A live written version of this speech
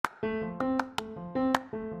Hi,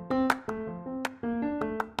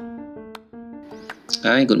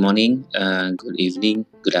 good morning, good evening,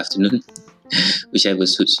 good afternoon, whichever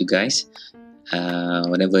suits you guys,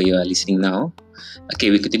 whenever you are listening now.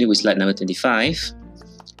 Okay, we continue with slide number 25.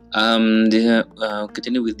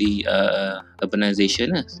 Continue with the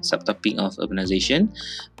urbanization, subtopic of urbanization.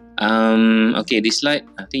 Okay, this slide,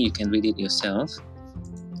 I think you can read it yourself.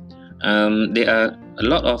 There are a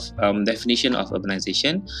lot of definition of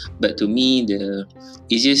urbanization, but to me, the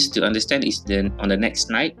easiest to understand is on the next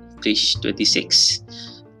slide, page 26.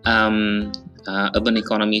 Urban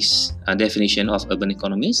economies, definition of urban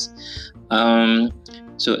economies.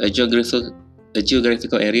 So a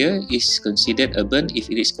geographical area is considered urban if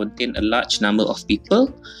it is contain a large number of people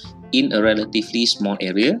in a relatively small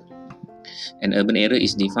area. An urban area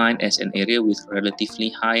is defined as an area with relatively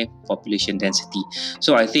high population density.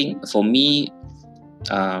 So I think for me,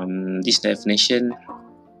 this definition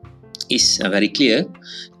is very clear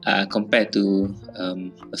compared to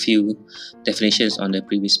a few definitions on the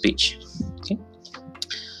previous page. Okay.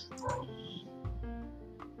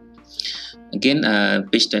 Again,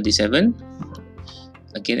 page 27.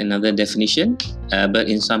 Again, another definition, but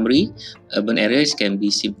in summary, urban areas can be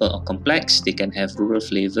simple or complex. They can have rural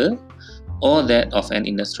flavor or that of an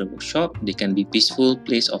industrial workshop. They can be peaceful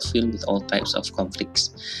place or filled with all types of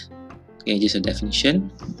conflicts. Okay, just a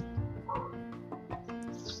definition.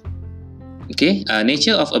 Okay,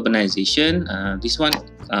 nature of urbanization. This one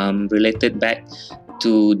related back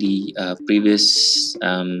to the previous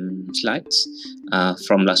slides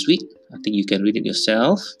from last week. I think you can read it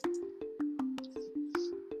yourself.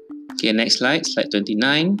 Okay, next slide, slide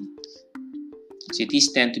 29.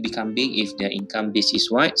 Cities tend to become big if their income base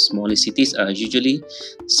is wide. Smaller cities are usually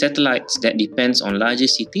satellites that depends on larger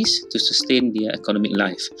cities to sustain their economic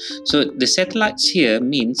life. So the satellites here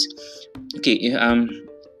means, okay,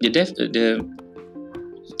 the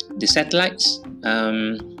satellites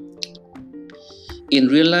in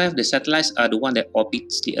real life, the satellites are the one that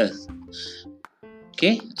orbits the Earth.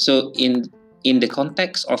 Okay, so in the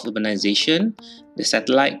context of urbanization, the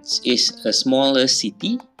satellites is a smaller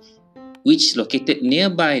city which is located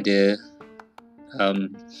nearby the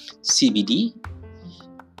CBD,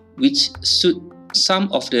 which suit some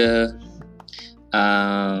of the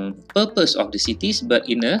purpose of the cities, but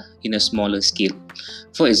in a smaller scale.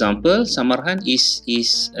 For example, Samarkand is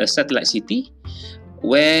a satellite city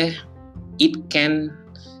where it can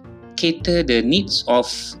cater the needs of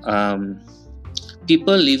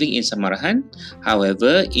people living in Samarkand.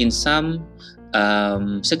 However, in some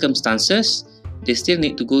circumstances, they still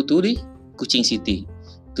need to go to the Kuching city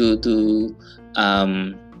to do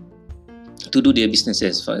their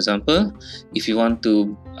businesses. For example, if you want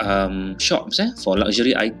to shops for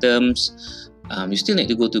luxury items, you still need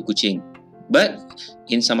to go to Kuching. But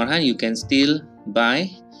in Samarkand, you can still buy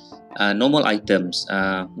normal items,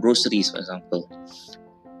 groceries, for example.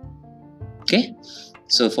 Okay,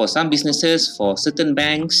 so for some businesses, for certain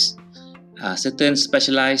banks, certain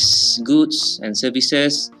specialized goods and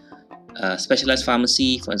services, specialized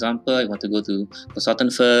pharmacy, for example, you want to go to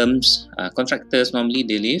consultant firms, contractors, normally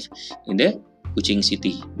they live in the Kuching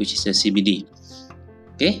city, which is a CBD.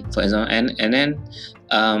 Okay, for example, and then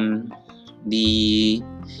the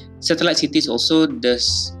satellite cities also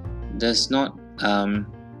does not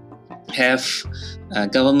have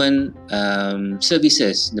government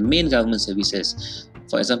services, the main government services.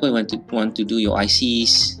 For example, you want to do your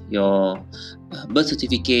ICs, your birth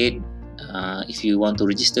certificate, if you want to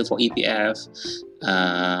register for EPF,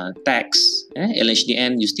 tax,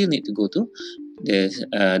 LHDN, you still need to go to the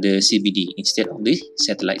CBD instead of the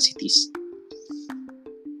satellite cities.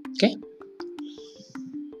 Okay.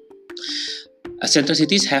 Central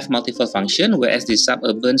cities have multiple functions, whereas the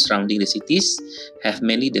suburban surrounding the cities have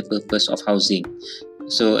mainly the purpose of housing.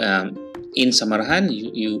 So in Samarkand,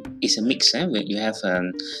 it's a mix where you have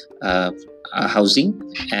housing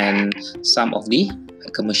and some of the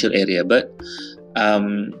commercial area, but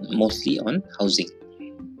mostly on housing.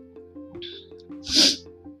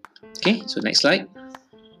 Okay, so next slide.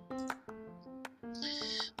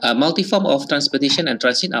 Multi-form of transportation and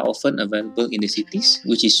transit are often available in the cities,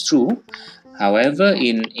 which is true. However,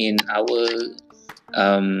 in our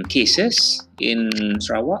cases in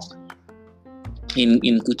Sarawak,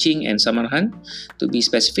 in Kuching and Samarkand, to be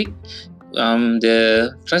specific,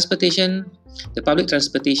 the public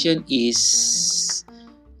transportation is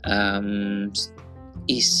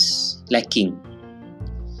lacking.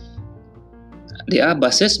 There are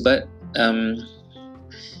buses, but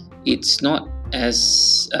it's not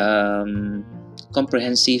as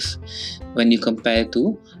comprehensive when you compare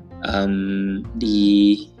to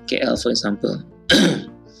the KL, for example.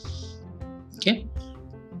 Okay.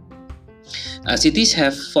 Cities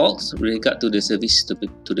have faults with regard to the service to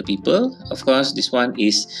the people. Of course, this one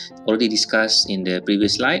is already discussed in the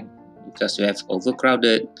previous slide, because you have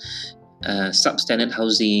overcrowded, substandard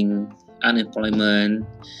housing, unemployment,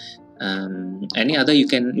 any other you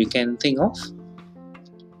can think of.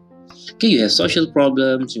 Okay, you have social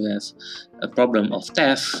problems, you have a problem of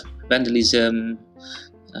theft, vandalism,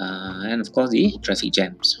 and of course the traffic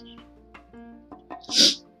jams.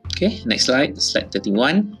 Okay, next slide, slide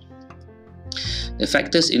 31. The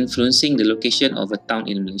factors influencing the location of a town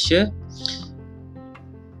in Malaysia.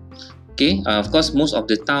 Okay, of course, most of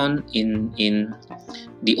the town in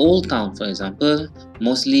the old town, for example,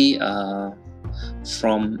 mostly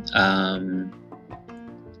from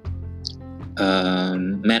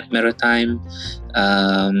maritime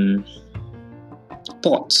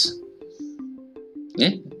ports.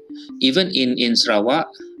 Okay? Even in Sarawak,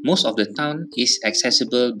 most of the town is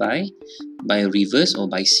accessible by rivers or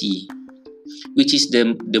by sea, which is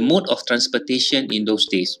the mode of transportation in those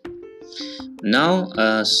days. Now,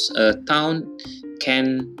 a town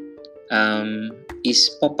can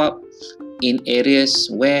is pop up in areas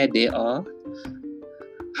where there are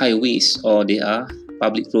highways or there are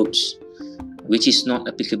public roads, which is not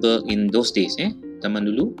applicable in those days. Zaman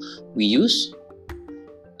dulu, we use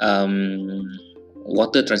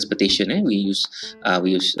water transportation. We use on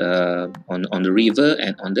the river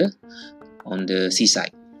and on the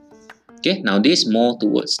seaside. Okay, nowadays more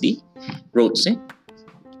towards the roads. And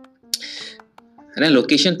then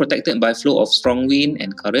location protected by flow of strong wind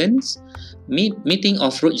and currents. Meeting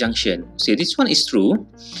of road junction. So this one is true.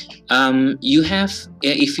 You have,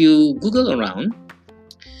 if you Google around,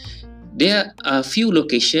 there are a few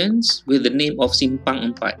locations with the name of Simpang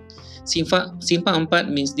Empat. Simpang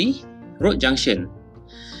Empat means the road junction,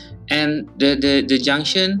 and the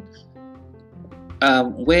junction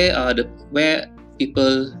where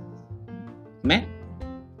people met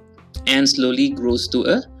and slowly grows to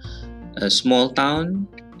a small town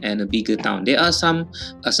and a bigger town. There are some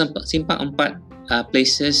Simpang Empat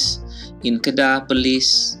places in Kedah,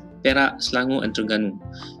 Perlis, Perak, Selangor and Terengganu.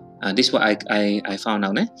 This is what I found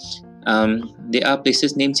out. There are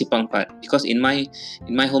places named Simpang Empat because in my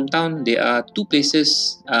hometown there are two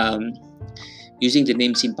places using the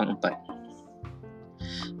name Simpang Empat.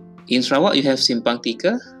 In Sarawak you have Simpang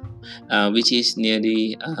Tiga, which is near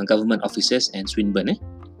the government offices and Swinburne.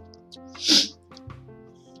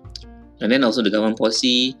 And then also the government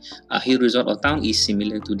policy, Hill Resort or Town is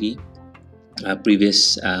similar to the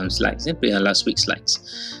previous slides, last week's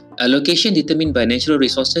slides. Location determined by natural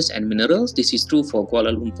resources and minerals. This is true for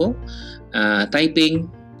Kuala Lumpur,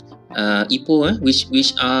 Taiping, Ipoh,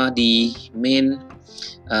 which are the main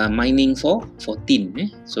mining for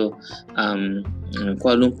tin. So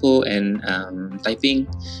Kuala Lumpur and Taiping,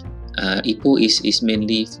 Ipoh is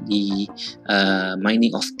mainly the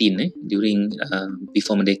mining of tin during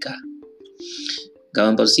before Merdeka.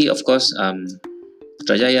 Government policy, of course,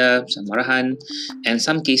 Putrajaya, Samarahan, and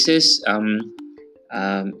some cases,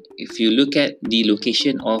 if you look at the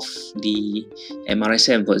location of the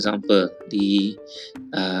MRSM, for example, the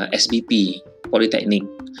SBP, Polytechnic,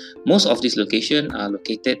 most of these locations are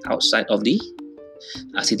located outside of the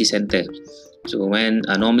city centre. So when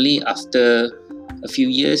normally after a few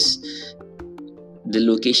years, the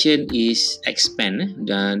location is expand,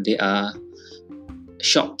 there are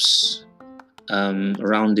shops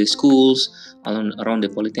around the schools, around the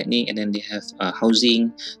Polytechnic, and then they have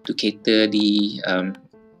housing to cater the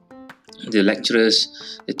lecturers,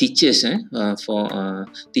 the teachers for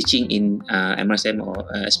teaching in MRSM or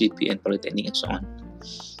SBP and Polytechnic and so on.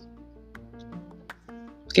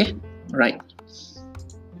 Okay, right.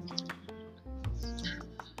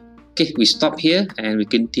 Okay, we stop here and we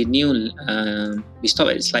continue. We stop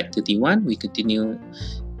at slide 31. We continue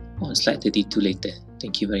on slide 32 later.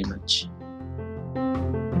 Thank you very much.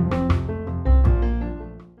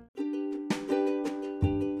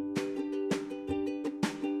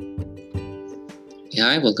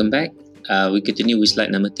 Hi, welcome back. We continue with slide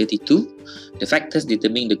number 32. The factors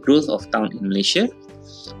determining the growth of town in Malaysia.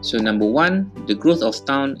 So number one, the growth of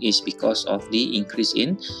town is because of the increase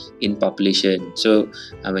in population. So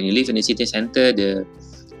when you live in the city centre, the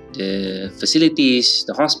facilities,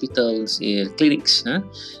 the hospitals, clinics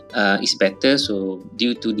is better. So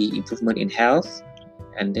due to the improvement in health,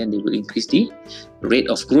 and then they will increase the rate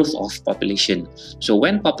of growth of population. So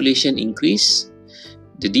when population increase,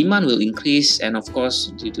 the demand will increase, and of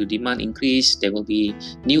course, due to demand increase, there will be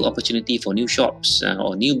new opportunity for new shops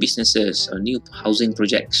or new businesses or new housing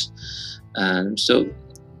projects. So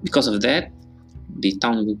because of that, the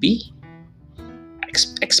town will be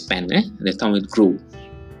expand. The town will grow.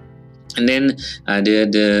 And then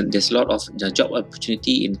there's a lot of job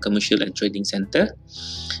opportunity in commercial and trading center.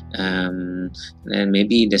 And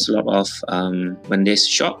maybe there's a lot of when there's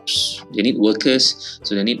shops, they need workers.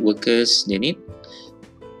 So they need workers. They need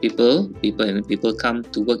people come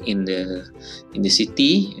to work in the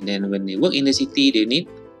city. And then when they work in the city, they need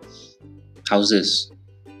houses,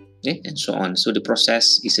 and so on. So the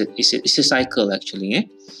process is a cycle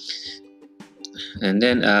actually. And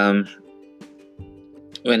then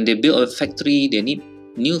when they build a factory, they need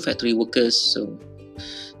new factory workers.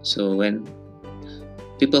 So when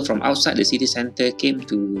people from outside the city center came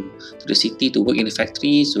to the city to work in the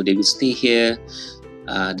factory, so they will stay here,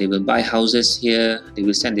 they will buy houses here, they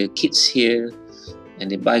will send their kids here,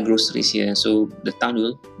 and they buy groceries here. So the town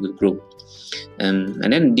will grow. And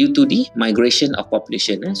then due to the migration of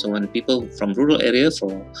population, so when people from rural area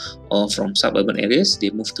or from suburban areas,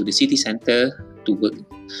 they move to the city center to work.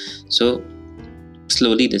 So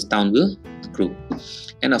slowly the town will grow.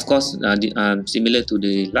 And of course, similar to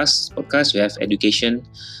the last podcast, we have education,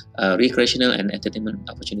 recreational and entertainment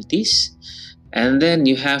opportunities. And then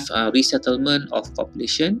you have resettlement of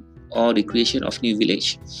population or the creation of new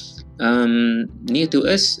village. Near to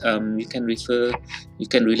us, you can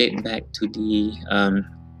relate back to the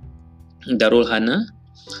Darul Hana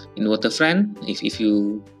in Waterfront. If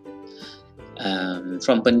you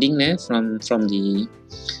from Pending there, from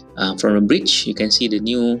a bridge, you can see the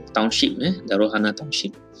new township, Darul Hana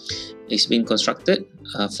Township. It's been constructed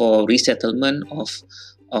for resettlement of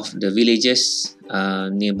the villages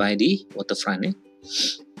nearby the waterfront.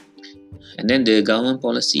 And then the government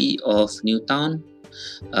policy of New Town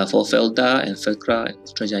for Felda and Felkra and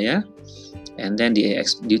Putrajaya, and then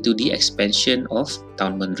due to the expansion of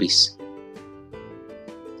town boundaries.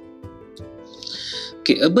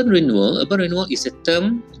 Okay, urban renewal. Urban renewal is a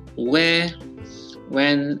term where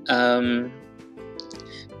when in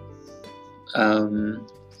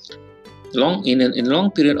a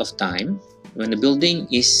long period of time, when the building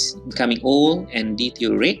is becoming old and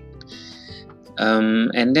deteriorate,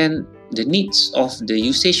 and then the needs of the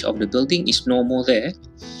usage of the building is no more there,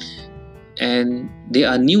 and there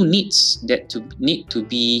are new needs that need to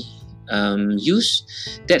be used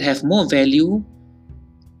that have more value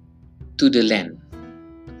to the land.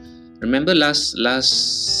 Remember last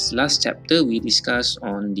chapter we discussed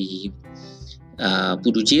on the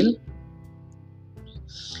Pudu Jail,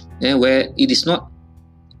 where it is not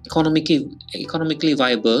economically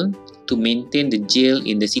viable to maintain the jail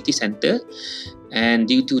in the city center, and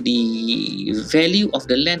due to the value of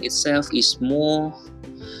the land itself is more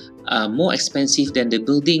expensive than the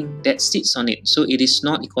building that sits on it. So it is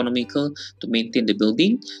not economical to maintain the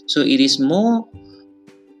building. So it is more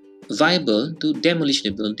viable to demolish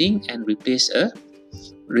the building and replace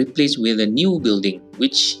with a new building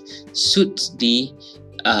which suits the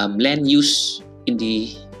land use in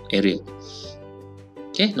the area.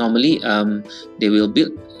 Okay, normally they will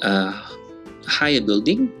build a higher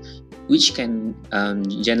building which can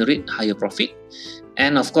generate higher profit.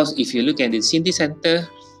 And of course, if you look at the city center,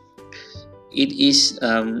 it is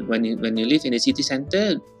when you live in the city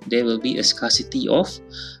center, there will be a scarcity of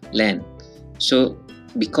land. So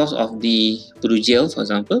because of the Pudu Jail, for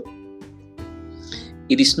example,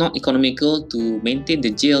 it is not economical to maintain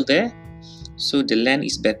the jail there. So the land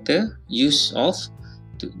is better used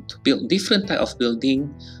to build different type of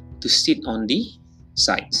building to sit on the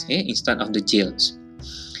sites instead of the jails.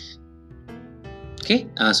 Okay,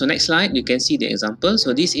 so next slide, you can see the example.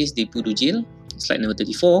 So this is the Pudu Jail, slide number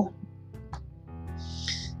 34.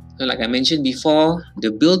 So like I mentioned before,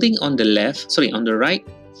 the building on the right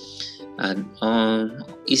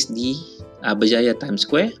is the Berjaya Times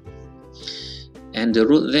Square, and the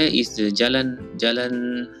road there is the Jalan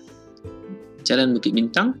Bukit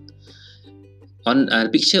Bintang. On the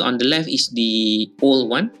picture on the left is the old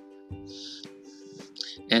one,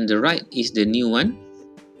 and the right is the new one.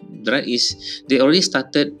 The right is they already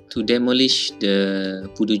started to demolish the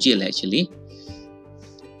Pudu Jail actually.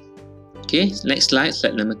 Okay, next slide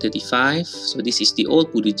number 35. So this is the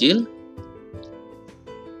old Pudu Jail.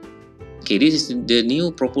 Okay, this is the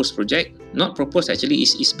new proposed project. Not proposed actually,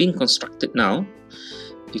 is being constructed now.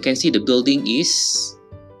 You can see the building is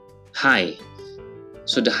high.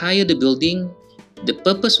 So the higher the building, the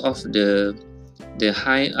purpose of the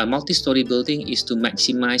high multi-story building is to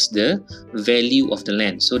maximize the value of the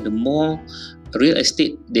land. So the more real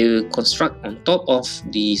estate they will construct on top of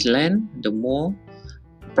the land, the more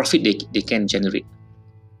profit they can generate.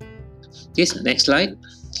 Okay, so next slide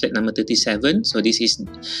number 37. So this is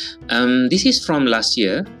from last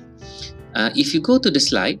year. If you go to the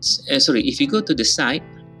slides, if you go to the site,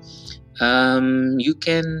 you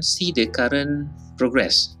can see the current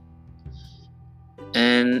progress.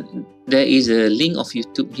 And there is a link of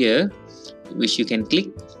YouTube here which you can click.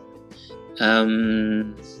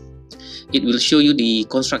 It will show you the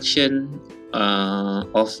construction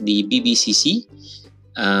of the BBCC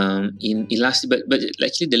in last, but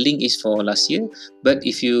actually the link is for last year. But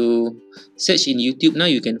if you search in YouTube now,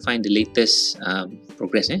 you can find the latest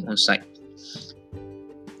progress on site.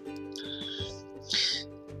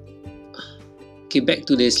 Okay, back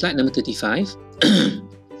to the slide number 35.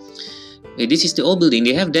 Okay, this is the old building.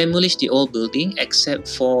 They have demolished the old building except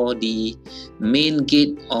for the main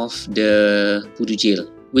gate of the Pudu Jail,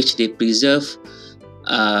 which they preserve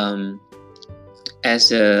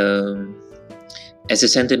as a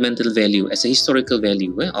sentimental value, as a historical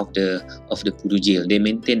value of the Pudu Jail. They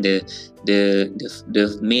maintain the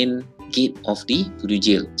main gate of the Pudu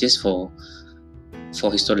Jail just for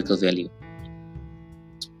historical value.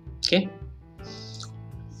 Okay.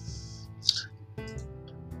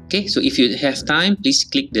 Okay, so if you have time, please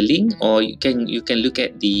click the link, or you can look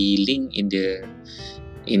at the link in the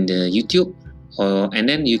YouTube, and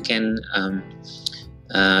then you can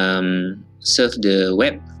surf the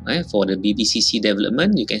web for the BBCC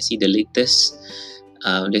development. You can see the latest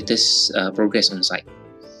progress on site.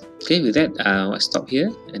 Okay, with that, I'll stop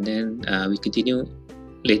here, and then we continue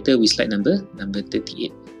later with slide number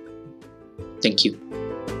 38. Thank you.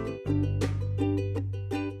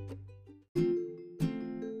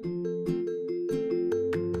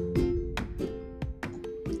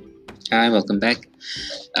 Hi, welcome back.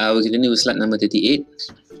 We continue with slide number 38,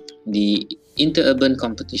 the interurban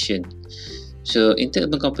competition. So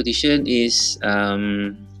interurban competition is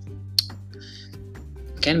can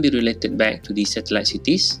be related back to the satellite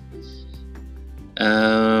cities.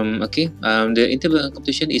 The interurban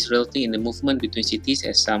competition is resulting in the movement between cities,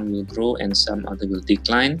 as some will grow and some other will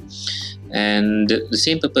decline. And the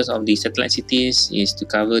same purpose of the satellite cities is to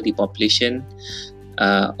cover the population,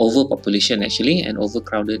 overpopulation actually, and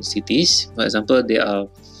overcrowded cities. For example, there are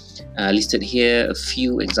listed here a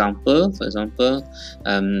few examples. For example,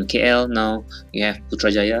 KL, now you have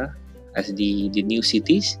Putrajaya as the new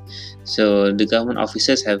cities. So the government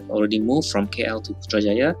officers have already moved from KL to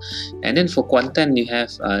Putrajaya. And then for Kuantan, you have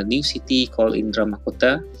a new city called Indra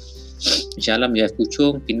Mahkota. Jalam, you have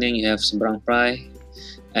Puchong. Penang, you have Seberang Perai.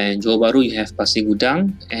 And Johor Bahru, you have Pasir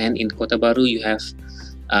Gudang. And in Kota Baru, you have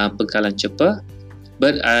Pengkalan Cepa.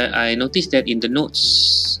 But I noticed that in the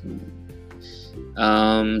notes,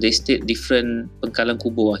 they state different Pengkalan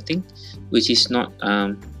Kubo, I think, which is not,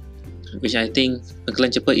 which I think Pengkalan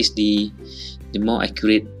Cepa is the more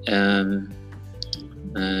accurate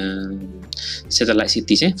satellite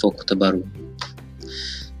cities for Kota Baru.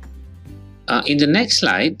 In the next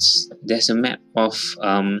slides, there's a map of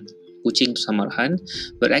Kuching to Samarkand,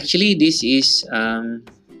 but actually this is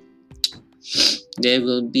there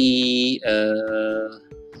will be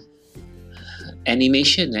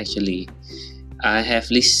animation. Actually, I have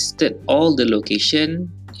listed all the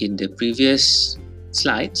location in the previous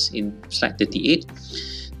slides, in slide 38,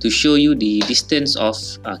 to show you the distance of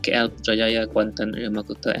KL, Putrajaya, Kuantan,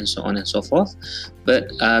 Mahkota, and so on and so forth. But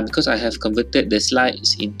because I have converted the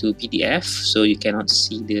slides into PDF, so you cannot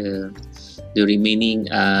see the remaining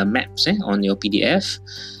maps on your PDF.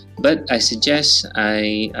 But I suggest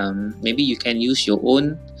maybe you can use your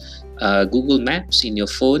own Google Maps in your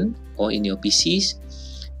phone or in your PCs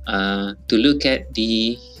to look at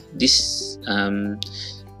this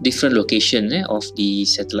different location of the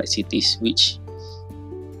satellite cities, which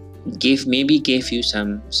maybe gave you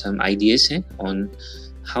some ideas on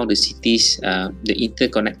how the cities, the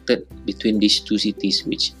interconnected between these two cities,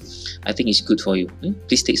 which I think is good for you.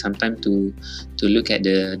 Please take some time to look at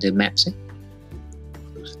the maps.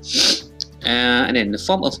 And then the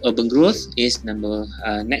form of urban growth is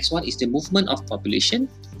next one is the movement of population.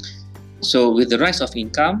 So with the rise of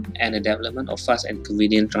income and the development of fast and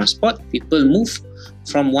convenient transport, people move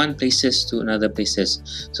from one places to another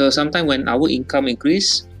places. So sometimes when our income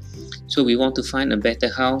increase, so we want to find a better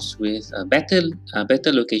house with a better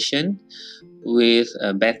location, with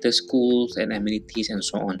better schools and amenities and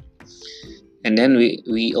so on. And then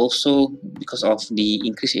we also, because of the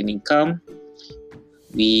increase in income,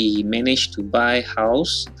 we managed to buy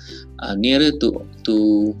house nearer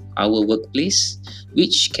to our workplace,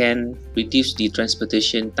 which can reduce the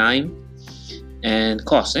transportation time and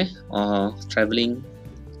cost of traveling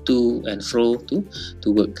to and fro to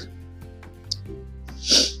work.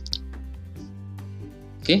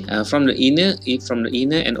 Okay, from the inner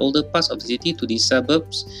and older parts of the city to the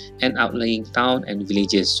suburbs and outlying town and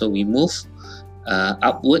villages. So we move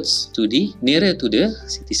upwards to the nearer to the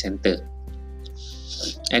city center.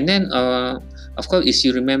 And then, of course, if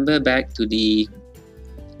you remember back to the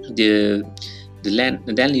the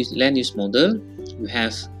land use model, you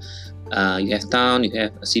have town, you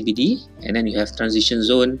have a CBD, and then you have transition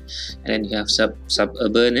zone, and then you have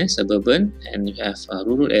suburban, and you have a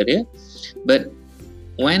rural area. But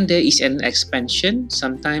when there is an expansion,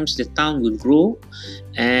 sometimes the town will grow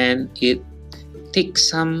and it takes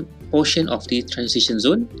some portion of the transition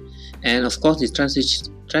zone, and of course the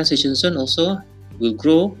transition zone also will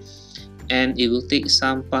grow and it will take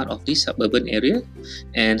some part of the suburban area,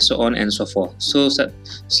 and so on and so forth. So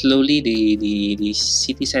slowly the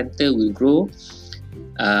city center will grow,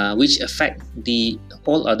 which affect the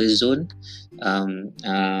whole other zone,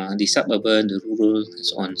 the suburban, the rural, and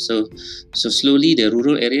so on. So slowly the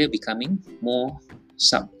rural area becoming more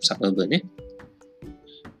suburban.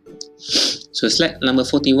 So slide number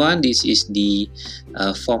 41, this is the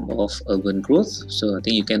form of urban growth. So I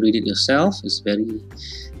think you can read it yourself. It's very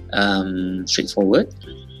straightforward.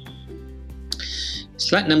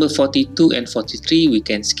 Slide number 42 and 43 we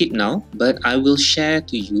can skip now, but I will share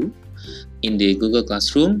to you in the Google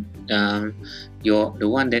Classroom the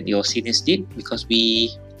one that your seniors did, because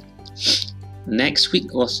next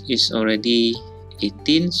week is already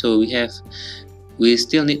 18, so we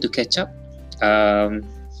still need to catch up.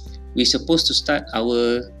 We're supposed to start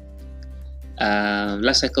our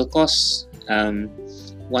last cycle course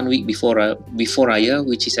 1 week before Raya,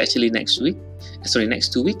 which is actually next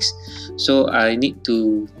 2 weeks. So I need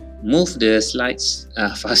to move the slides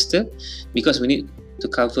faster, because we need to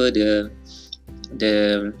cover the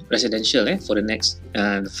residential for the next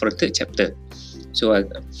for the third chapter. So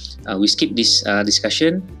we skip this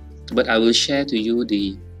discussion, but I will share to you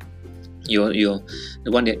the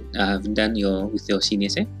one that I've done with your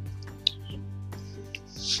seniors.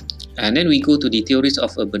 And then we go to the theories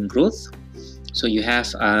of urban growth. So you have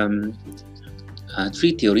 3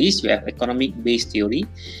 theories. You have economic-based theory,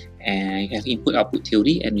 and you have input-output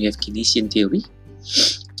theory, and you have Keynesian theory.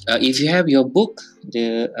 If you have your book,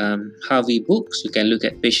 the Harvey books, you can look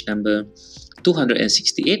at page number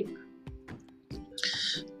 268.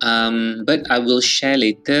 But I will share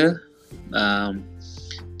later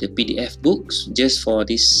the PDF books just for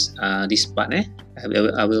this part.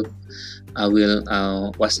 I will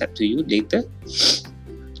WhatsApp to you later.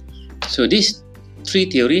 So this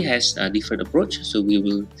 3 theory has a different approach, so we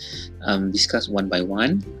will discuss one by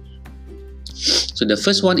one. So the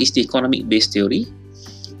first one is the economic-based theory.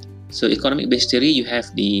 So economic-based theory, you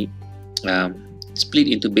have the split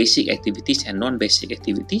into basic activities and non-basic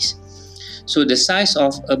activities. So the size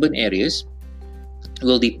of urban areas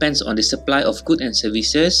will depend on the supply of goods and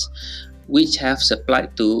services which have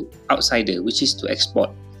supplied to outsider, which is to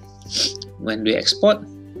export. When they export,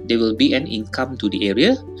 there will be an income to the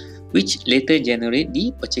area, which later generate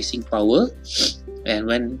the purchasing power. And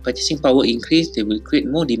when purchasing power increase, they will create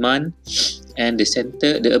more demand, and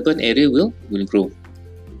the urban area will grow.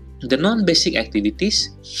 The non-basic activities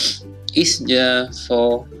is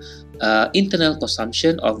for internal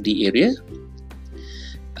consumption of the area.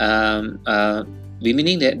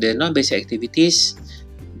 Meaning that the non-basic activities,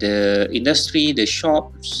 the industry, the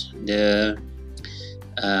shops, the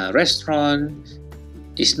restaurant,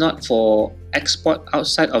 is not for export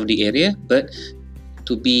outside of the area, but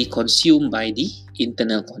to be consumed by the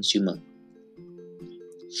internal consumer.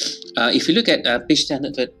 If you look at page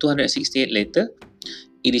 268 later,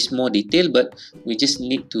 it is more detailed, but we just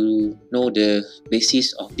need to know the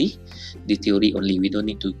basis of the theory only. We don't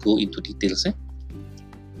need to go into details.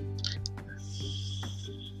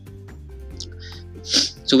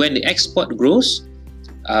 So when the export grows,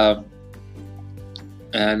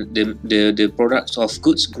 and the products of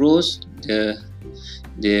goods grows, the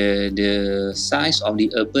size of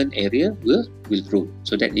the urban area will grow.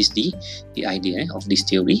 So that is the idea of this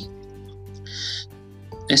theory.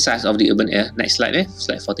 The size of the urban area, next slide,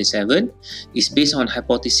 slide 47, is based on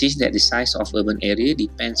hypothesis that the size of urban area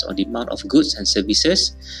depends on the amount of goods and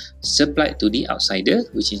services supplied to the outsider,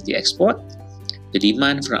 which is the export. The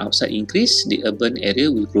demand from outside increase, the urban area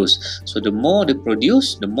will grow. So the more they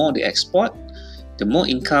produce, the more they export, the more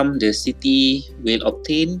income the city will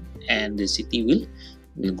obtain, and the city will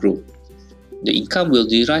grow. The income will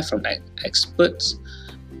derive from export,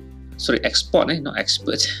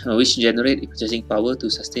 which generate purchasing power to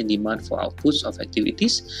sustain demand for outputs of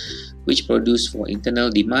activities which produce for internal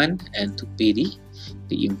demand and to pay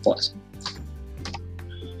the imports.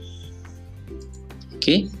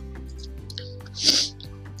 Okay.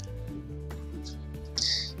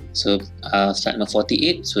 So slide number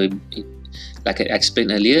 48. So like I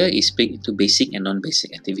explained earlier, is split into basic and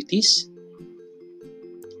non-basic activities.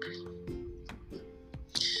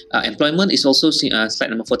 Employment is also slide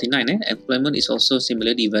number 49. Employment is also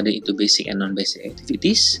similarly divided into basic and non-basic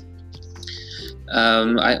activities.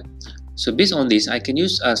 So based on this, I can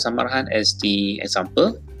use Samarahan as the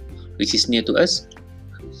example, which is near to us.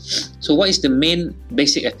 So what is the main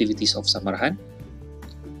basic activities of Samarahan?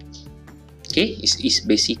 Okay, it's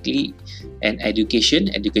basically an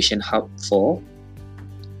education hub for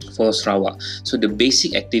Sarawak. So the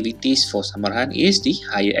basic activities for Samarahan is the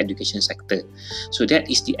higher education sector. So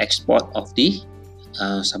that is the export of the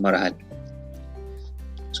Samarahan.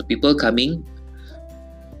 So people coming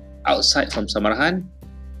outside from Samarahan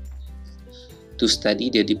to study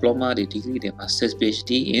their diploma, their degree, their master's,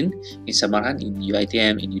 PhD in Samarahan, in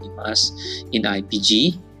UiTM, in UNIMAS, in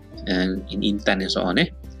IPG, and in Intan and so on.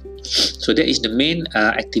 So that is the main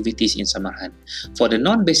activities in Samarahan. For the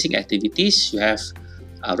non-basic activities, you have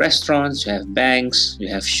restaurants, you have banks, you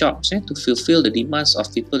have shops to fulfill the demands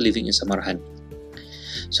of people living in Samarahan.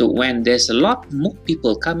 So when there's a lot more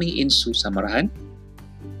people coming into Samarahan,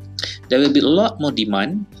 there will be a lot more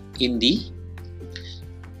demand in the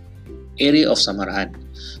area of Samarahan.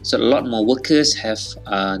 So a lot more workers have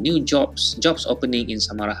new jobs opening in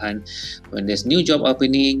Samarahan. When there's new job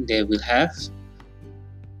opening, they will have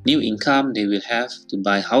new income, they will have to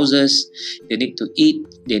buy houses, they need to eat,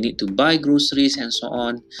 they need to buy groceries and so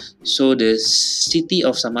on. So the city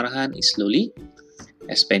of Samarahan is slowly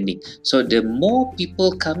expanding. So the more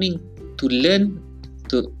people coming to learn,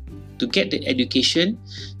 to get the education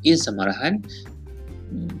in Samarahan,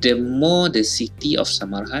 the more the city of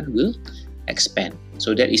Samarahan will expand.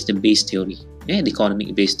 So that is the base theory, the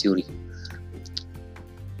economic base theory.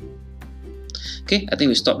 Okay, I think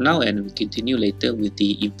we stop now and we continue later with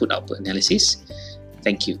the input-output analysis.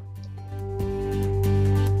 Thank you.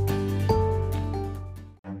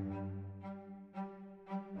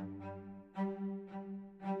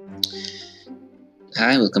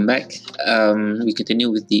 Hi, welcome back. We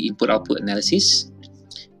continue with the input-output analysis,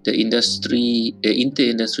 the inter-industry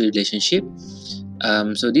relationship.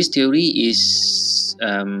 So this theory is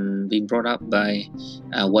being brought up by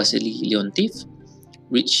Wassily Leontief,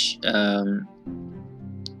 which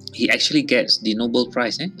he actually gets the Nobel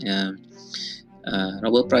Prize,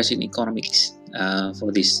 Nobel Prize in economics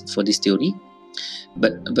for this theory.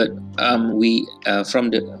 But we from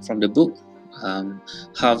the book,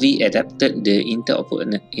 Harvey adapted the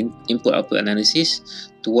input-output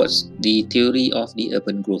analysis towards the theory of the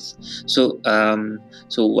urban growth. So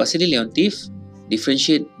Wassily Leontief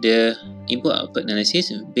differentiate the input-output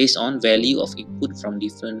analysis based on value of input from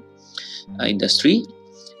different industry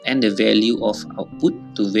and the value of output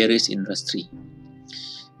to various industry.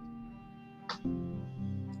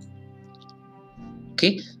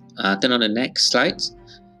 Okay, turn on the next slide,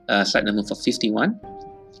 slide number 51.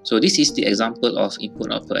 So this is the example of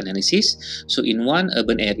input-output analysis. So in one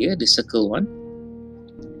urban area, the circle one.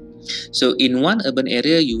 So in one urban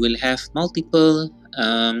area, you will have multiple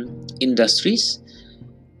industries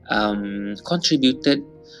contributed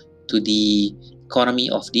to the economy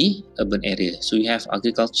of the urban area. So you have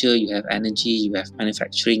agriculture, you have energy, you have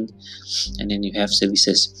manufacturing, and then you have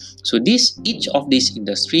services. So each of these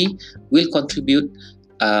industry will contribute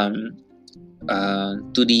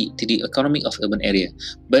to the economy of urban area,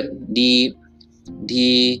 but the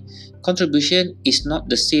contribution is not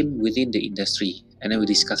the same within the industry, and then we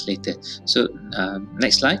discuss later. So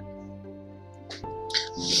next slide.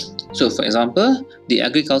 So for example, the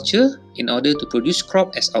agriculture, in order to produce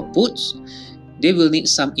crop as outputs, they will need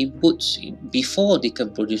some inputs before they can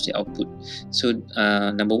produce the output. So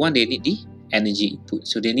number one, they need the energy input.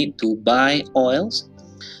 So they need to buy oils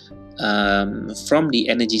from the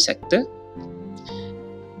energy sector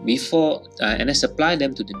before and then supply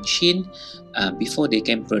them to the machine before they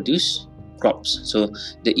can produce crops. So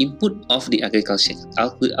the input of the agriculture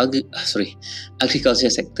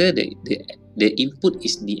sector, the input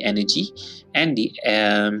is the energy, and the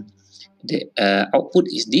output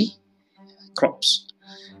is the crops.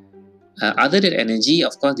 Other than energy,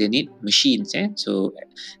 of course, they need machines. So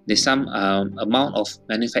there's some amount of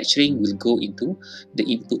manufacturing will go into the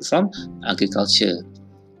input from agriculture.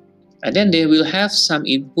 And then they will have some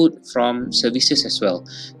input from services as well.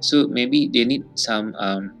 So maybe they need some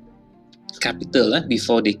capital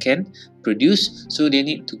before they can produce. So they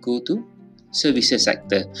need to go to services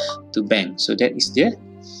sector, to bank. So that is the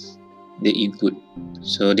input.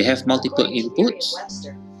 So they have multiple inputs.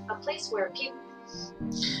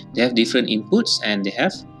 They have different inputs and they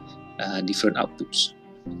have different outputs.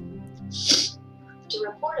 To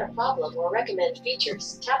report a problem or recommend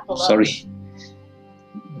features, tap below.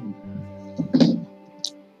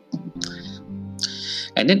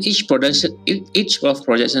 And then each of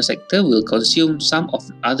production sector will consume some of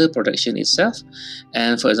other production itself.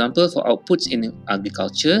 And for example, for outputs in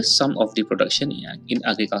agriculture, some of the production in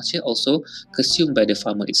agriculture also consumed by the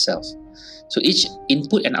farmer itself. So each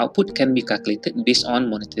input and output can be calculated based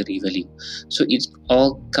on monetary value. So it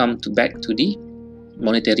all come back to the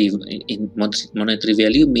monetary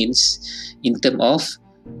value means in terms of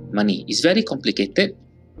money. It's very complicated,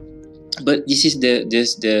 but this is the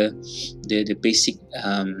basic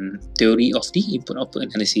theory of the input-output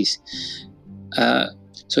analysis.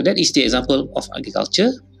 So that is the example of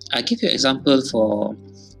agriculture. I give you an example for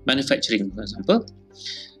manufacturing, for example.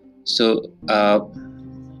 So,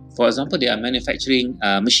 for example, they are manufacturing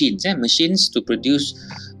machines to produce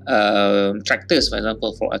tractors, for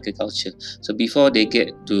example, for agriculture. So before they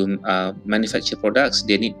get to manufacture products,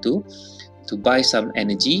 they need to buy some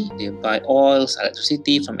energy. They buy oils,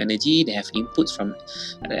 electricity from energy. They have inputs from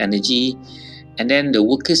energy, and then the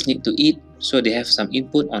workers need to eat, so they have some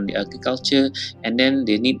input on the agriculture, and then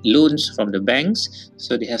they need loans from the banks,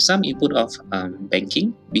 so they have some input of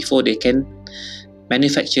banking before they can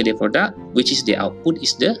manufacture their product, which is the output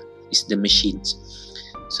is the machines.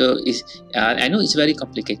 So I know it's very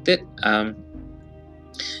complicated.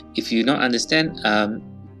 If you don't understand,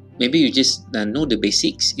 maybe you just know the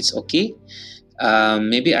basics. It's okay.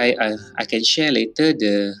 Maybe I can share later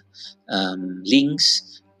the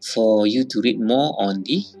links for you to read more on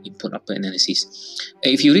the input-output analysis.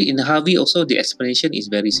 If you read in Harvey also, the explanation is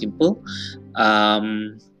very simple.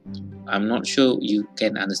 I'm not sure you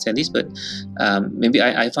can understand this, but maybe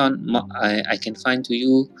I can find to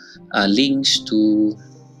you links to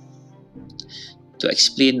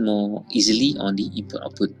explain more easily on the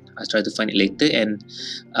input-output. I'll try to find it later and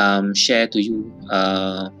share to you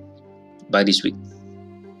by this week.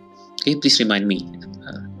 Okay, please remind me.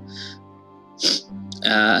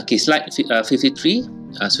 Okay, slide 53.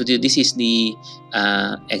 So this is the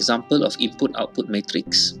example of input-output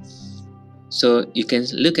matrix. So you can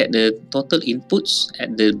look at the total inputs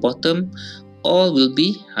at the bottom, all will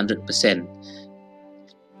be 100%.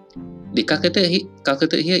 The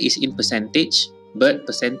calculated here is in percentage, but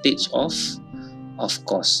percentage of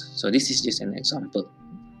cost. So this is just an example.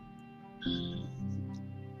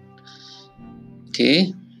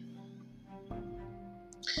 Okay.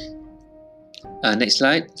 Next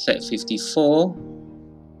slide 54.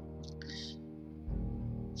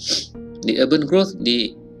 The urban growth,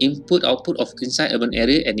 the input-output of inside urban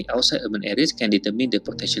area and the outside urban areas can determine the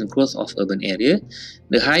potential growth of urban area.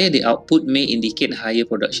 The higher the output may indicate higher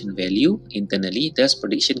production value internally, thus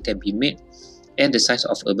prediction can be made and the size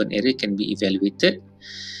of urban area can be evaluated.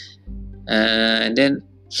 And then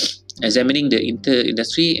examining the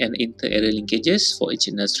inter-industry and inter-area linkages for each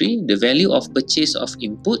industry, the value of purchase of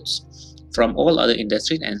inputs from all other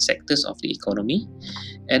industries and sectors of the economy,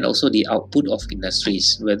 and also the output of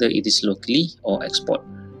industries, whether it is locally or export.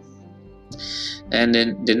 And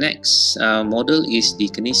then the next model is the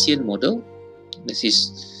Keynesian model. This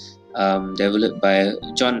is developed by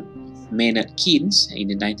John Maynard Keynes in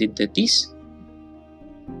the 1930s.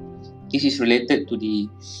 This is related to the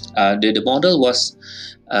model was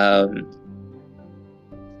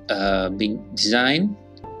being designed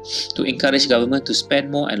to encourage government to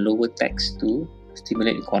spend more and lower tax to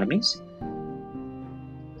stimulate economies.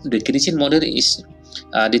 The Keynesian model is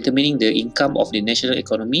determining the income of the national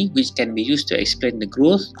economy, which can be used to explain the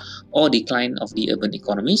growth or decline of the urban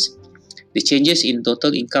economies. The changes in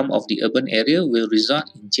total income of the urban area will result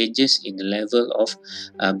in changes in the level of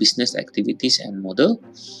business activities and model.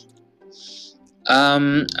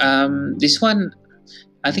 This one,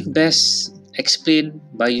 I think, best explained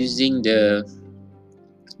by using the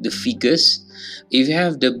figures. If you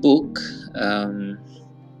have the book,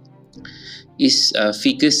 is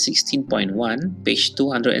figures 16.1, page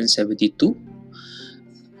 272.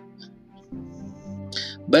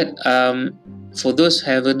 But for those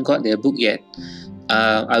who haven't got their book yet,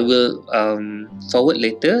 I will forward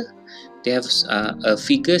later. They have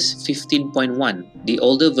figures 15.1. The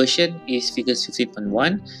older version is figures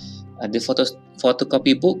 15.1. The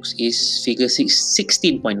photocopy books is figure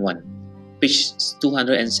 16.1, page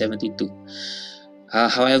 272.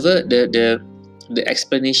 However, the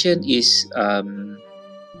explanation is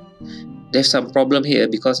there's some problem here,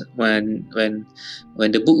 because when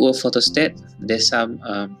the book was photostat, there's some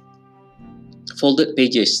folded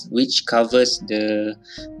pages which covers the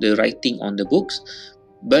writing on the books.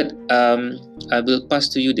 But I will pass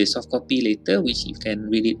to you the soft copy later, which you can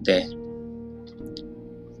read it there.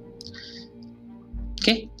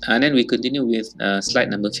 Okay, and then we continue with slide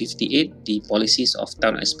number 58, the policies of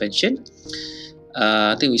town expansion.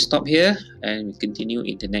 I think we stop here and we continue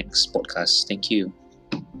in the next podcast. Thank you.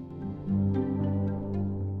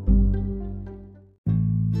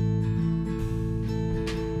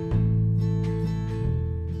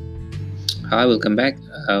 I will come back.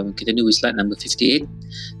 Continue with slide number 58,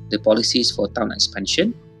 the policies for town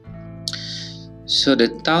expansion. So the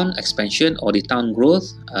town expansion or the town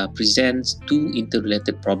growth presents two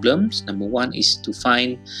interrelated problems. Number one is to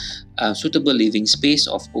find suitable living space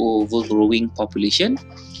of overgrowing population.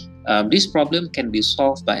 This problem can be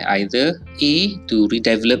solved by either A, to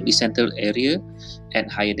redevelop the central area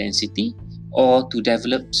at higher density, or to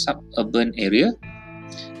develop suburban area.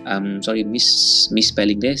 Sorry,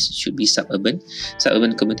 misspelling there. Should be suburban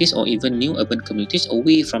communities, or even new urban communities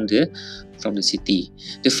away from the city.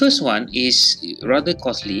 The first one is rather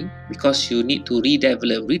costly because you need to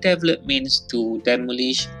redevelop. Redevelop means to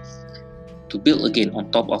demolish, to build again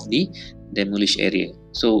on top of the demolished area.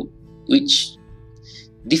 So, which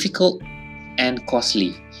difficult and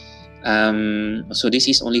costly. So this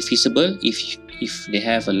is only feasible if they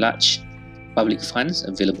have a large public funds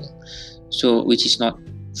available. So which is not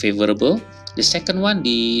favorable. The second one,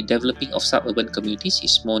 the developing of suburban communities,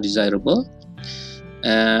 is more desirable,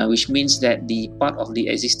 which means that the part of the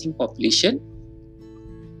existing population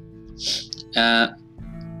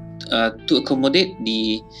to accommodate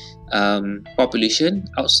the population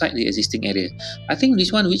outside the existing area. I think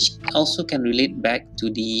this one, which also can relate back to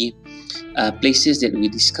the places that we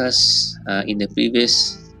discussed in the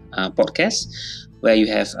previous podcast, where you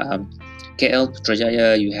have KL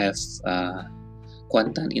Putrajaya, you have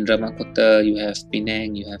Kuantan Indramayu, you have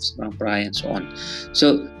Penang, you have Seberang Perai, and so on.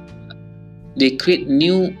 So they create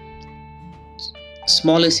new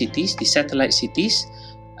smaller cities, the satellite cities,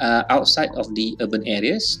 outside of the urban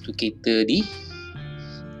areas to cater the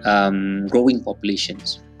growing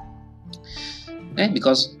populations.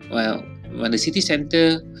 Because when the city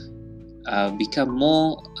center become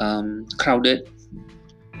more crowded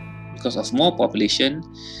because of more population,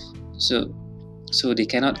 so they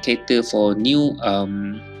cannot cater for new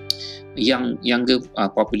younger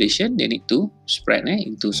population. They need to spread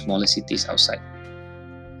into smaller cities outside.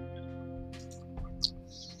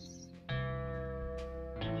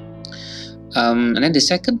 And then the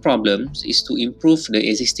second problem is to improve the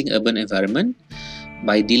existing urban environment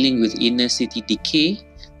by dealing with inner city decay,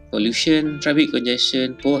 pollution, traffic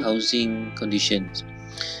congestion, poor housing conditions.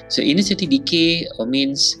 So inner city decay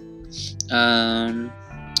means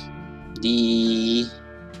the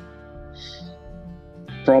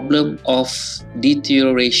problem of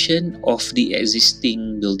deterioration of the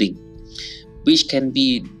existing building, which can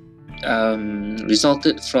be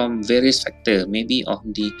resulted from various factors, maybe of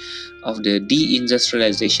the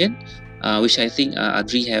deindustrialization, which I think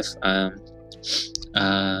Adri have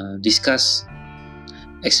discussed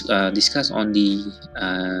on the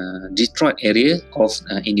Detroit area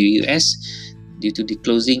in the US, due to the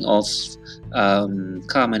closing of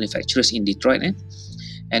car manufacturers in Detroit,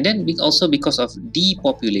 and then also because of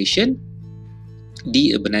depopulation,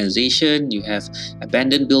 deurbanization. You have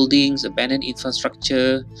abandoned buildings, abandoned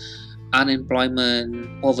infrastructure,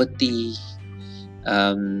 unemployment, poverty,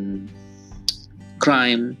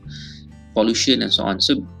 crime, pollution, and so on.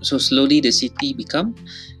 So slowly the city become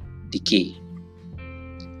decay.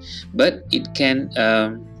 But it can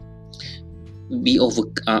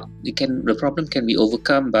the problem can be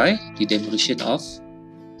overcome by the demolition of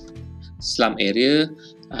slum area,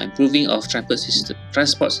 improving of transport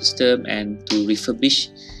system, and to refurbish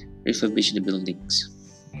the buildings.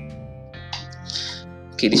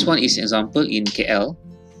 Okay, this one is example in KL.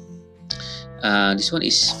 This one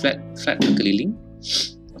is flat Pekeliling.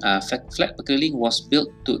 Flat Pekeliling was built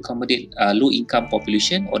to accommodate low-income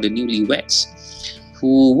population, or the newlyweds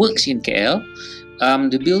who works in KL.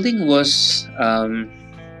 The building was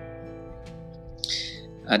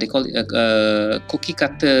they call it a cookie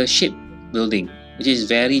cutter shaped building, which is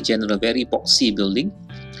very general, very boxy building.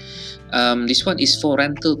 This one is for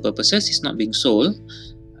rental purposes. It's not being sold.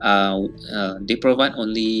 They provide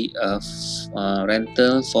only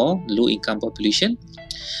rental for low-income population.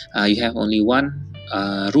 You have only one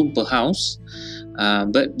room per house,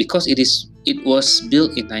 but because it was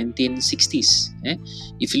built in 1960s.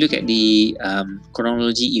 If you look at the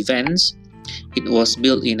chronology events, it was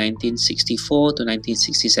built in 1964 to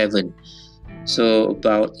 1967, so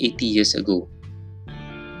about 80 years ago.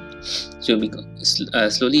 So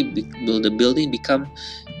slowly the building become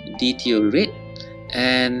deteriorate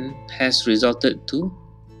and has resulted to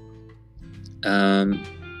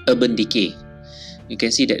urban decay. You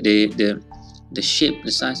can see that the shape,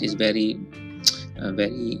 the size is very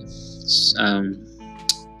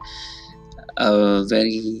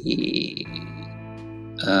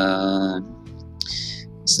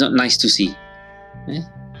it's not nice to see.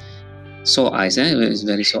 Sore eyes, it's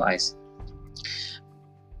very sore eyes.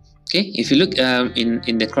 Okay, if you look in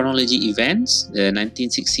the chronology events, the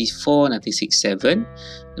 1964, 1967,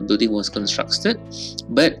 the building was constructed,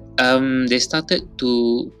 but they started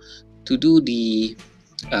to do the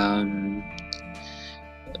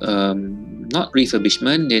not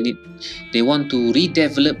refurbishment. They want to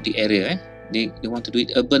redevelop the area. They want to do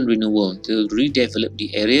it urban renewal, to redevelop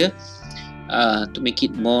the area to make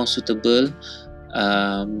it more suitable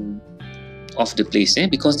of the place,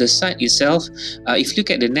 because the site itself, if you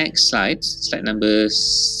look at the next slide number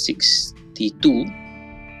 62,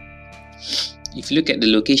 if you look at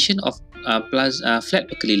the location of Flat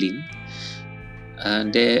Pekeliling,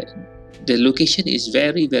 the location is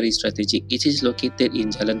very, very strategic. It is located in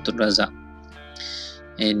Jalan Tun Razak,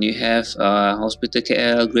 and you have Hospital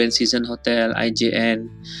KL, Grand Season Hotel, IJN,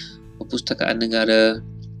 Perpustakaan Negara.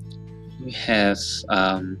 We have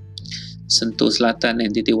Sentul Selatan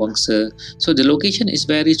and Titi Wangsa. So the location is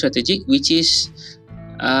very strategic, which is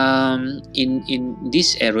in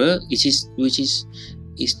this area, which is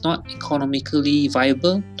not economically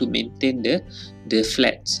viable to maintain the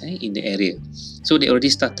flats in the area. So they already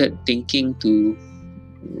started thinking to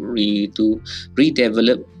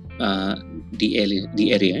redevelop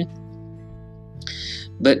the area.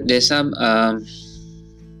 But there's some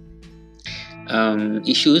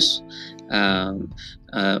issues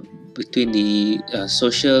between the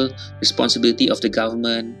social responsibility of the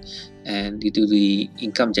government and due to the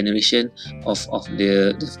income generation of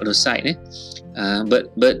the site.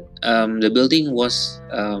 But the building was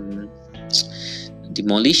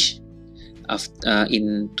demolished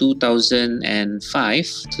in 2005,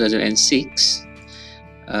 2006,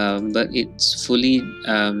 but it's fully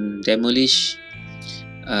demolished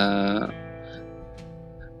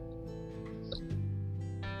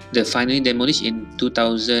finally demolished in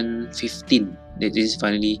 2015. That is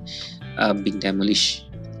finally being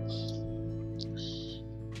demolished.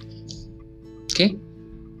 Okay.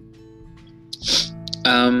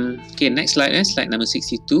 Okay, next slide. Slide number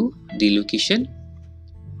 62. The location.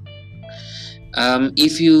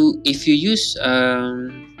 If you use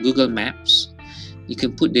Google Maps, you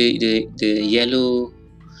can put the yellow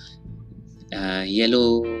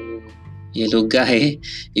guy.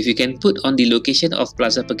 If you can put on the location of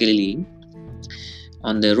Plaza Pekeliling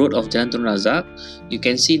on the road of Jalan Tun Razak, you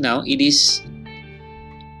can see now it is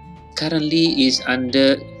currently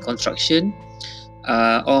under construction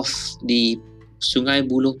of the Sungai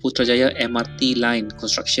Buloh Putrajaya MRT line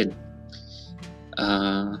construction.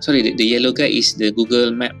 Sorry, the yellow guy is the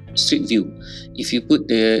Google Map Street View. If you put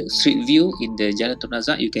the Street View in the Jalan Tun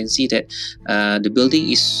Razak, you can see that the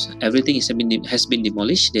building everything has been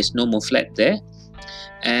demolished. There's no more flat there,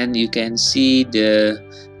 and you can see the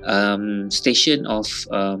station of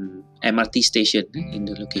MRT station in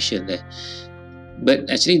the location there. But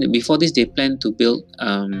actually, before this, they plan to build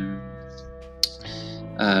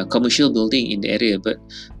commercial building in the area, but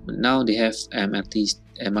now they have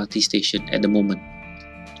MRT station at the moment.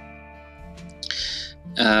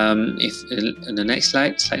 If the next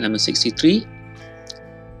slide number 63.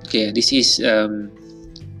 Okay, this is a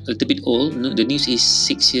little bit old. The news is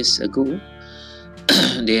 6 years ago.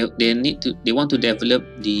 they want to develop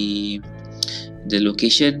the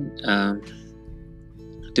location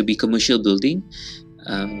to be commercial building.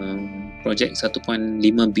 Project 1.5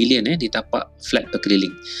 billion di tapak Flat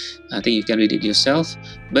Pekeliling. I think you can read it yourself.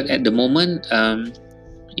 But at the moment,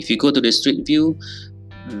 if you go to the Street View,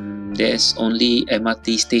 there's only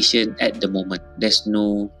MRT station at the moment. There's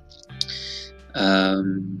no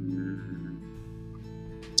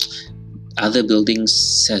other buildings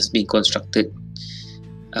has been constructed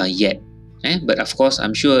yet. But of course,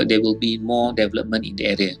 I'm sure there will be more development in the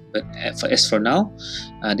area. But as for now,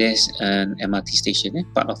 there's an MRT station,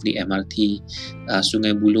 part of the MRT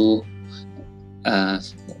Sungai Buloh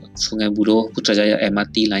Putrajaya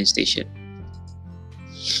MRT line station.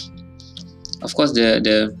 Of course,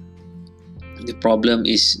 the problem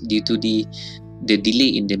is due to the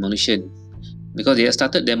delay in demolition, because they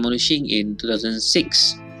started demolishing in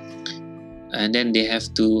 2006. And then they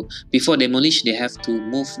have to, before demolish, they have to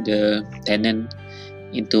move the tenant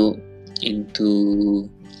into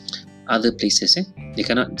other places. They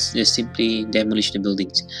cannot just simply demolish the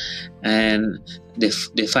buildings. And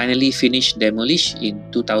they finally finished demolish in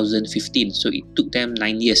 2015. So it took them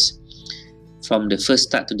 9 years from the first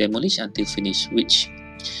start to demolish until finish, which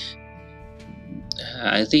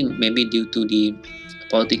I think maybe due to the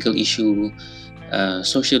political issue,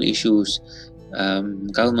 social issues,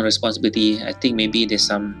 government responsibility. I think maybe there's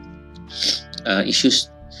some issues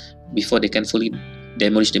before they can fully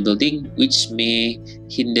demolish the building, which may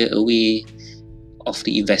hinder away of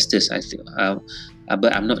the investors.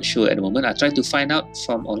 but I'm not sure at the moment. I tried to find out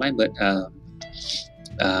from online, but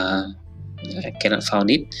I cannot find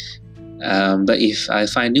it. But if I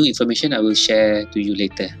find new information, I will share to you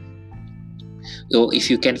later. So if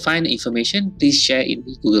you can find information, please share in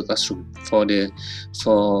the Google Classroom for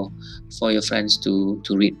your friends to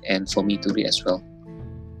read and for me to read as well.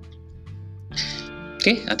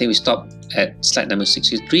 Okay, I think we stop at slide number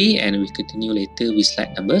 63 and we continue later with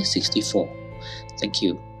slide number 64. Thank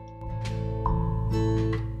you.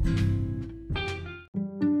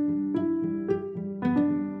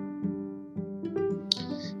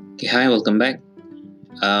 Okay, hi, welcome back.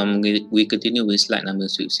 We continue with slide number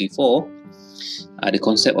 64. The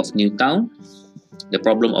concept of new town, the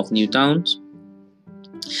problem of new towns.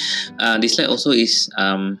 This slide also is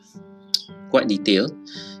quite detailed.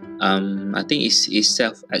 I think it's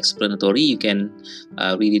self-explanatory. You can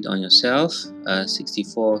read it on yourself.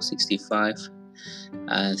 64, 65,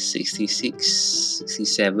 66,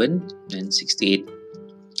 67, and 68.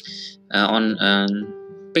 On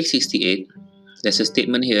page 68, there's a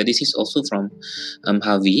statement here. This is also from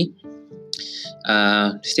Harvey.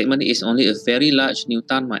 The statement is only a very large new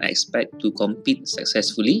town might expect to compete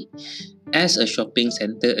successfully as a shopping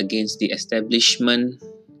center against the establishment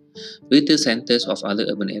retail centers of other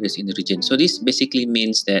urban areas in the region. So this basically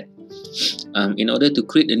means that in order to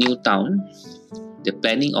create a new town, the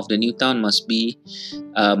planning of the new town must be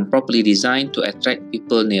properly designed to attract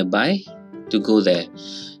people nearby to go there.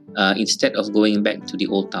 Instead of going back to the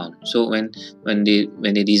old town. So when they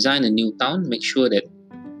design a new town, make sure that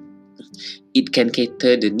it can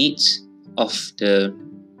cater the needs of the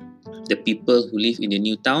people who live in the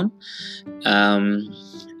new town,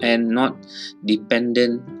 and not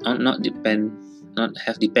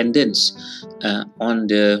have dependence on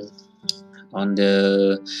the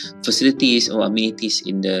facilities or amenities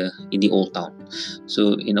in the old town.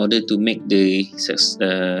 So in order to make the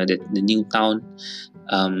new town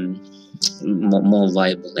more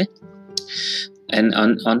viable. And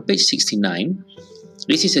on page 69,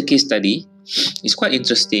 this is a case study. It's quite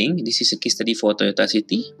interesting. This is a case study for Toyota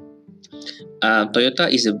City. Toyota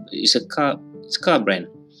is a car brand,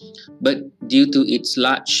 but due to its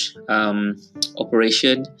large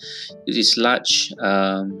operation, its large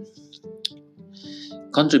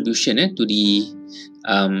contribution to the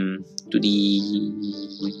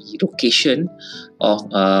location of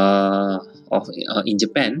in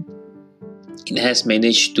Japan, it has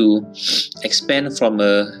managed to expand from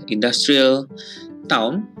a industrial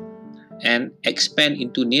town and expand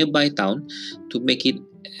into nearby town to make it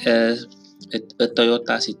a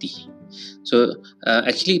Toyota City. So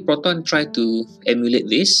actually Proton tried to emulate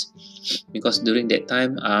this, because during that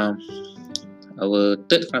time our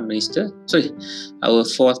fourth Prime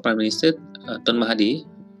Minister, Tun Mahathir,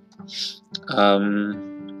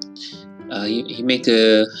 he made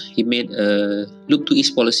a look to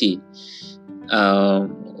East policy,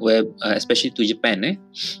 where especially to Japan,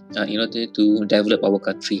 in order to develop our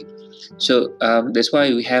country. So that's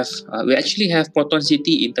why we actually have Proton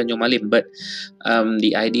City in Tanjung Malim, but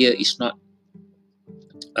the idea is not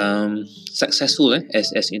successful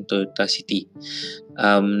as in Toyota City.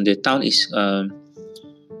 The town is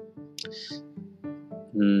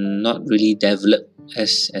not really developed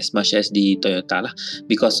as much as the Toyota lah,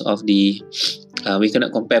 because of the we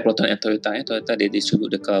cannot compare Proton and Toyota. Toyota, they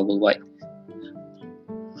distribute the car worldwide,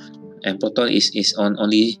 and Proton is on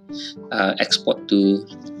only export to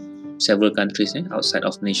several countries outside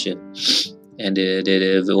of Malaysia, and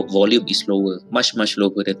the volume is much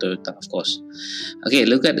lower than Toyota, of course. Okay,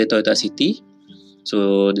 look at the Toyota City.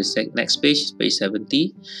 So the next page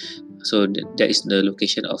 70. So that is the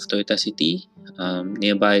location of Toyota City,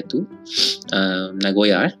 nearby to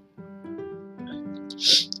Nagoya.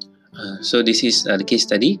 So this is the case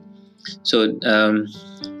study. So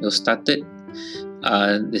it started.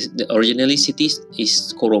 The originally city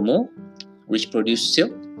is Koromo, which produced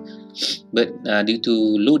silk, but due to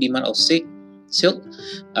low demand of silk,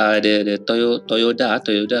 the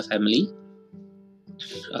Toyoda family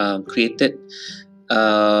created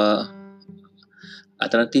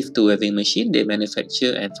alternative to weaving machine. They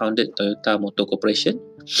manufacture and founded Toyota Motor Corporation.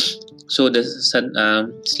 So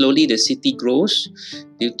slowly the city grows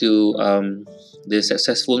due to the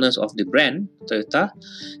successfulness of the brand Toyota,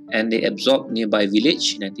 and they absorbed nearby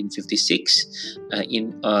village in 1956.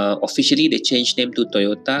 Officially they changed name to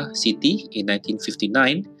Toyota City in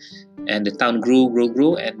 1959, and the town grew,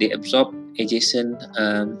 and they absorbed adjacent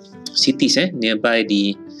cities nearby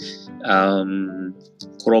the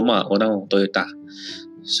Kuroma or now Toyota.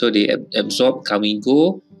 So they absorbed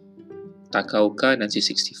Kamigo, Takaoka in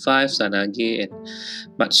 1965, Sanage and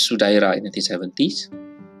Matsudaira in 1970s.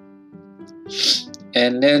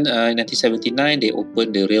 And then in 1979, they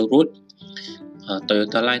opened the railroad,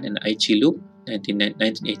 Toyota Line and Aichi Loop,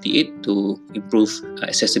 1988, to improve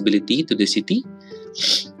accessibility to the city.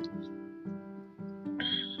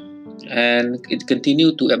 And it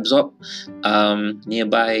continued to absorb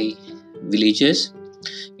nearby villages.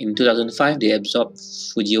 In 2005, they absorbed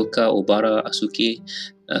Fujioka, Obara, Asuke,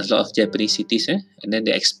 a lot of Japanese cities, and then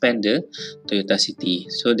they expand the Toyota City.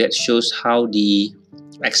 So that shows how the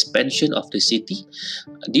expansion of the city,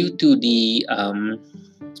 due to the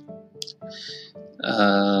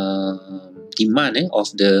demand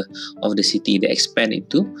of the city, they expand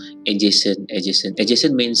into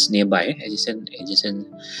adjacent means nearby, adjacent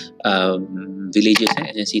villages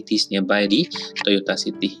and cities nearby the Toyota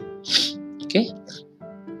City. Okay.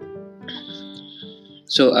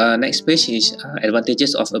 So next page is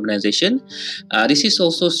advantages of urbanization. This is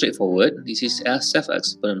also straightforward. This is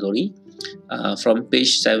self-explanatory from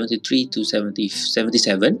page 73 to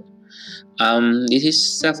 77. This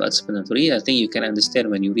is self-explanatory. I think you can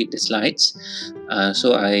understand when you read the slides.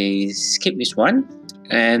 So I skip this one.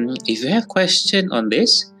 And if you have question on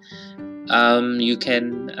this, you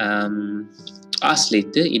can ask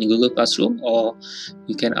later in Google Classroom, or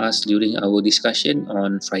you can ask during our discussion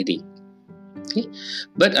on Friday. Okay,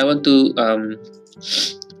 but I want to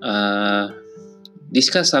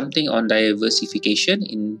discuss something on diversification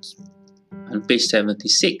on page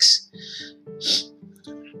 76.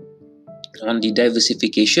 On the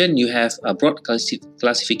diversification, you have a broad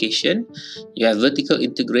classification, you have vertical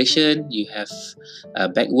integration, you have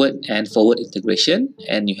backward and forward integration,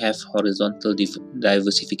 and you have horizontal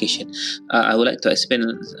diversification. I would like to explain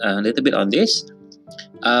a little bit on this.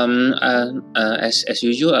 As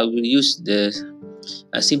usual, I will use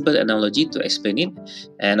a simple analogy to explain it,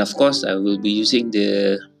 and of course I will be using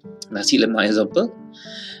the nasi lemak example.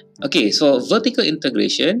 Okay, so vertical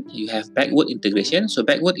integration, you have backward integration. So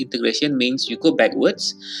backward integration means you go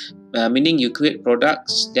backwards, meaning you create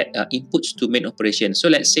products that are inputs to main operation. So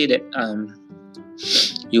let's say that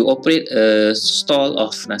you operate a stall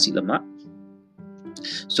of nasi lemak.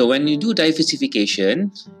 So when you do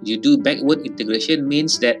diversification, you do backward integration,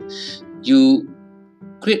 means that you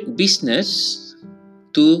create business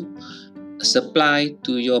to supply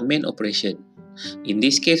to your main operation. In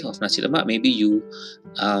this case of nasi lemak, maybe you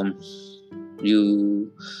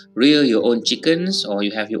rear your own chickens, or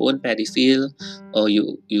you have your own paddy field, or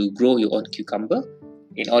you grow your own cucumber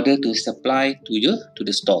in order to supply to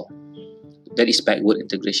the store. That is backward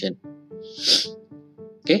integration.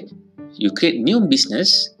 Okay, you create new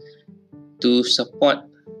business to supply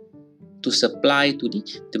to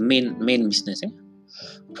the main business.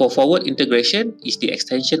 For forward integration is the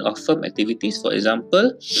extension of firm activities. For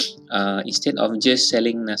example, instead of just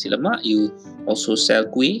selling nasi lemak, you also sell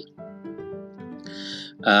kuih,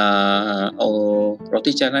 or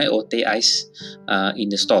roti canai or teh ais in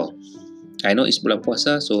the store. I know it's bulan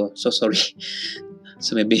puasa, so sorry.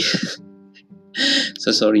 So maybe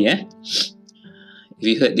so sorry. If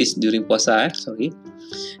you heard this during puasa, sorry.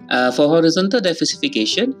 For horizontal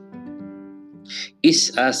diversification,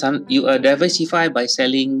 is you diversify by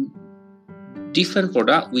selling different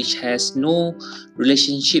product which has no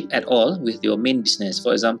relationship at all with your main business.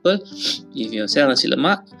 For example, if you sell nasi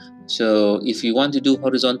lemak, so if you want to do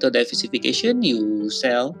horizontal diversification, you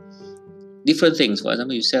sell different things. For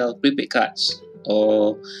example, you sell prepaid cards,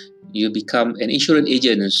 or you become an insurance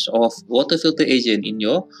agent or water filter agent in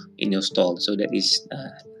your stall. So that is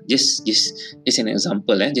just an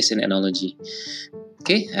example, just an analogy.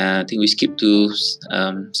 Okay, I think we skip to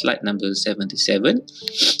slide number 77.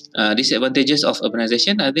 Disadvantages of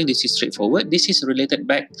urbanization. I think this is straightforward. This is related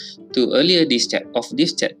back to earlier this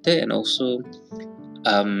chapter, and also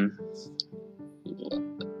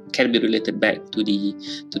can be related back to the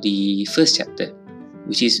first chapter,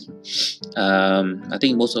 which is I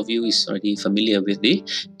think most of you is already familiar with the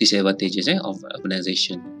disadvantages of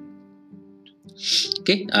urbanization.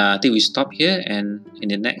 Okay, I think we stop here, and in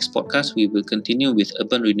the next podcast we will continue with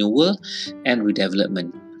urban renewal and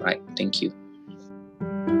redevelopment. Right, thank you.